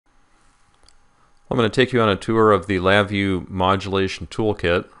I'm going to take you on a tour of the LabVIEW Modulation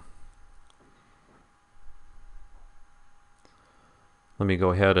Toolkit. Let me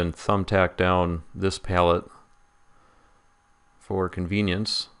go ahead and thumbtack down this palette for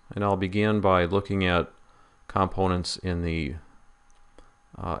convenience, and I'll begin by looking at components in the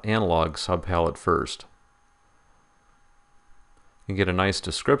analog subpalette first. You can get a nice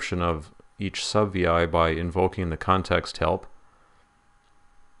description of each subVI by invoking the context help.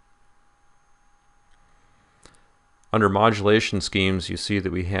 Under modulation schemes, you see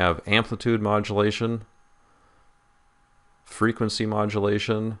that we have amplitude modulation, frequency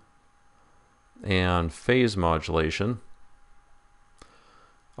modulation, and phase modulation.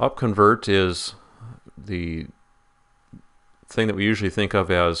 Upconvert is the thing that we usually think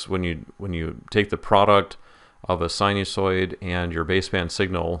of as when you take the product of a sinusoid and your baseband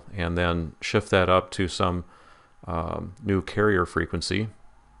signal and then shift that up to some new carrier frequency.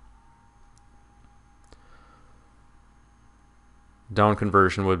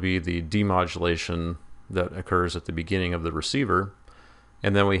 Downconversion would be the demodulation that occurs at the beginning of the receiver.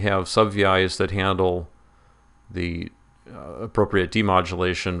 And then we have subVIs that handle the appropriate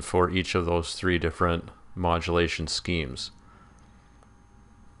demodulation for each of those three different modulation schemes.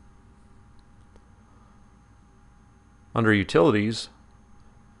 Under utilities,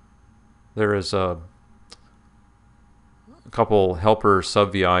 there is a couple helper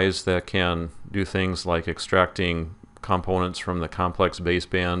subVIs that can do things like extracting components from the complex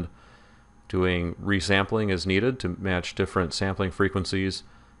baseband, doing resampling as needed to match different sampling frequencies,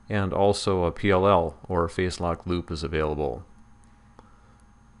 and also a PLL or phase lock loop is available.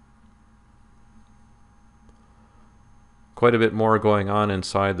 Quite a bit more going on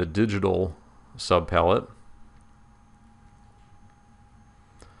inside the digital subpalette.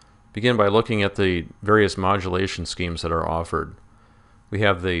 Begin by looking at the various modulation schemes that are offered. We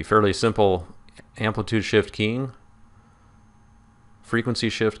have the fairly simple amplitude shift keying, frequency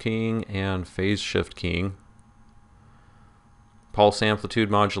shift keying, and phase shift keying. Pulse amplitude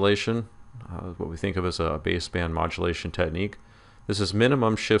modulation, what we think of as a baseband modulation technique. This is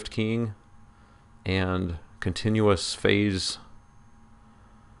minimum shift keying and continuous phase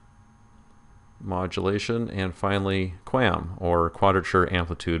modulation, and finally QAM, or quadrature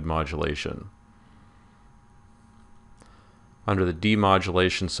amplitude modulation. Under the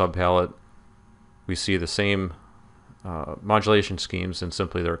demodulation subpalette, we see the same modulation schemes and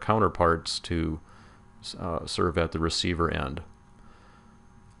simply their counterparts to serve at the receiver end.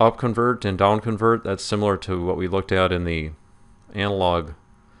 Upconvert and downconvert, that's similar to what we looked at in the analog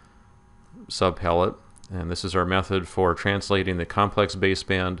subpalette, and this is our method for translating the complex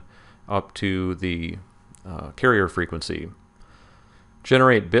baseband up to the carrier frequency.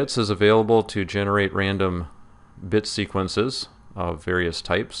 Generate bits is available to generate random bit sequences of various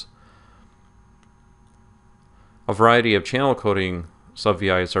types. A variety of channel coding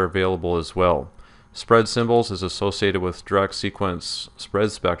subVIs are available as well. Spread symbols is associated with direct sequence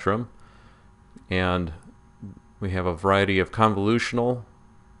spread spectrum, and we have a variety of convolutional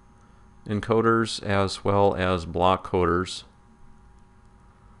encoders as well as block coders.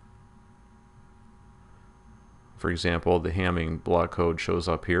 For example, the Hamming block code shows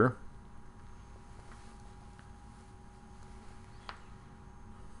up here.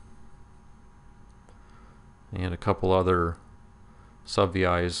 And a couple other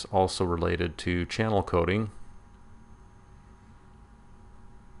subVIs also related to channel coding.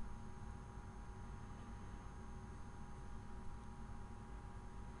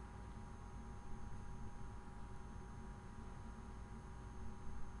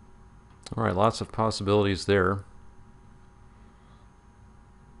 All right, lots of possibilities there.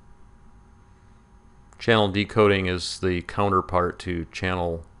 Channel decoding is the counterpart to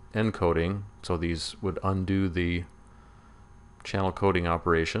channel encoding, so these would undo the channel coding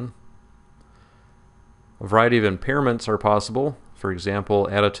operation. A variety of impairments are possible. For example,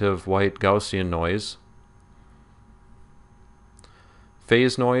 additive white Gaussian noise.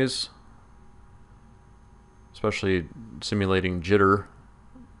 Phase noise, especially simulating jitter,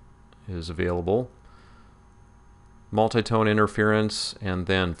 is available. Multitone interference, and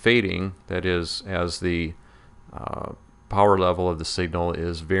then fading, that is, as the power level of the signal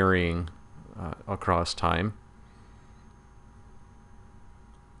is varying across time.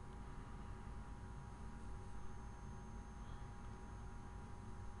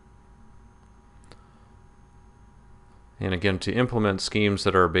 And again, to implement schemes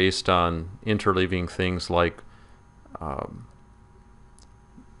that are based on interleaving things like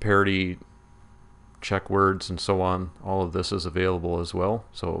parity check words and so on, all of this is available as well.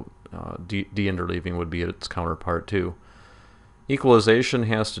 So de-interleaving would be its counterpart too. Equalization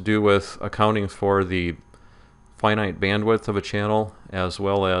has to do with accounting for the finite bandwidth of a channel, as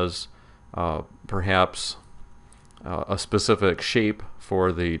well as perhaps a specific shape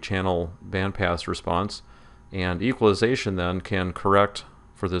for the channel bandpass response. And equalization then can correct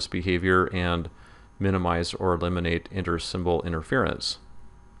for this behavior and minimize or eliminate inter-symbol interference.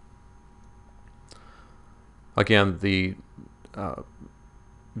 Again, the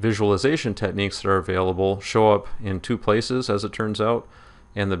visualization techniques that are available show up in two places, as it turns out,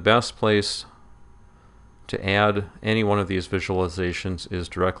 and the best place to add any one of these visualizations is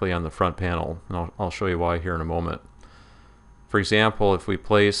directly on the front panel, and I'll show you why here in a moment. For example, if we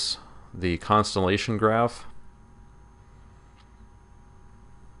place the constellation graph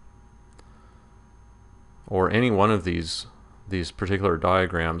or any one of these particular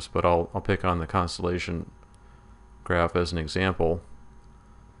diagrams, but I'll pick on the constellation graph as an example.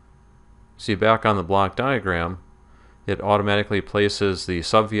 See, back on the block diagram, it automatically places the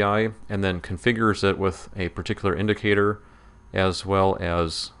subVI and then configures it with a particular indicator as well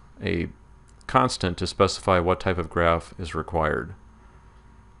as a constant to specify what type of graph is required.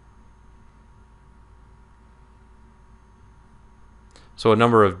 So a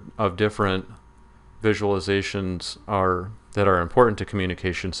number of different visualizations that are important to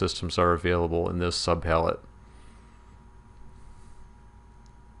communication systems are available in this subpalette.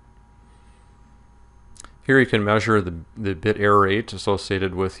 Here you can measure the bit error rate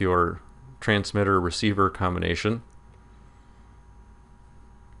associated with your transmitter-receiver combination,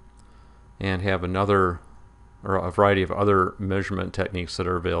 and have a variety of other measurement techniques that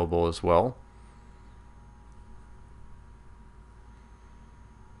are available as well.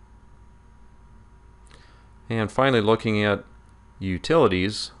 And finally, looking at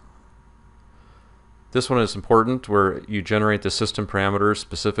utilities, this one is important, where you generate the system parameters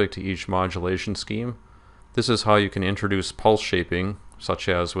specific to each modulation scheme. This is how you can introduce pulse shaping, such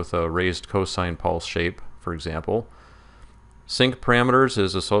as with a raised cosine pulse shape, for example. Sync parameters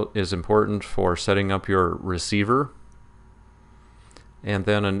is important for setting up your receiver. And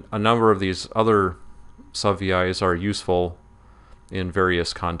then a number of these other subVIs are useful in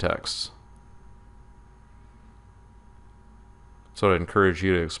various contexts. So I'd encourage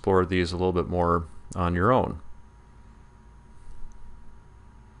you to explore these a little bit more on your own.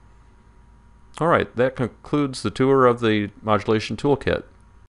 All right, that concludes the tour of the Modulation Toolkit.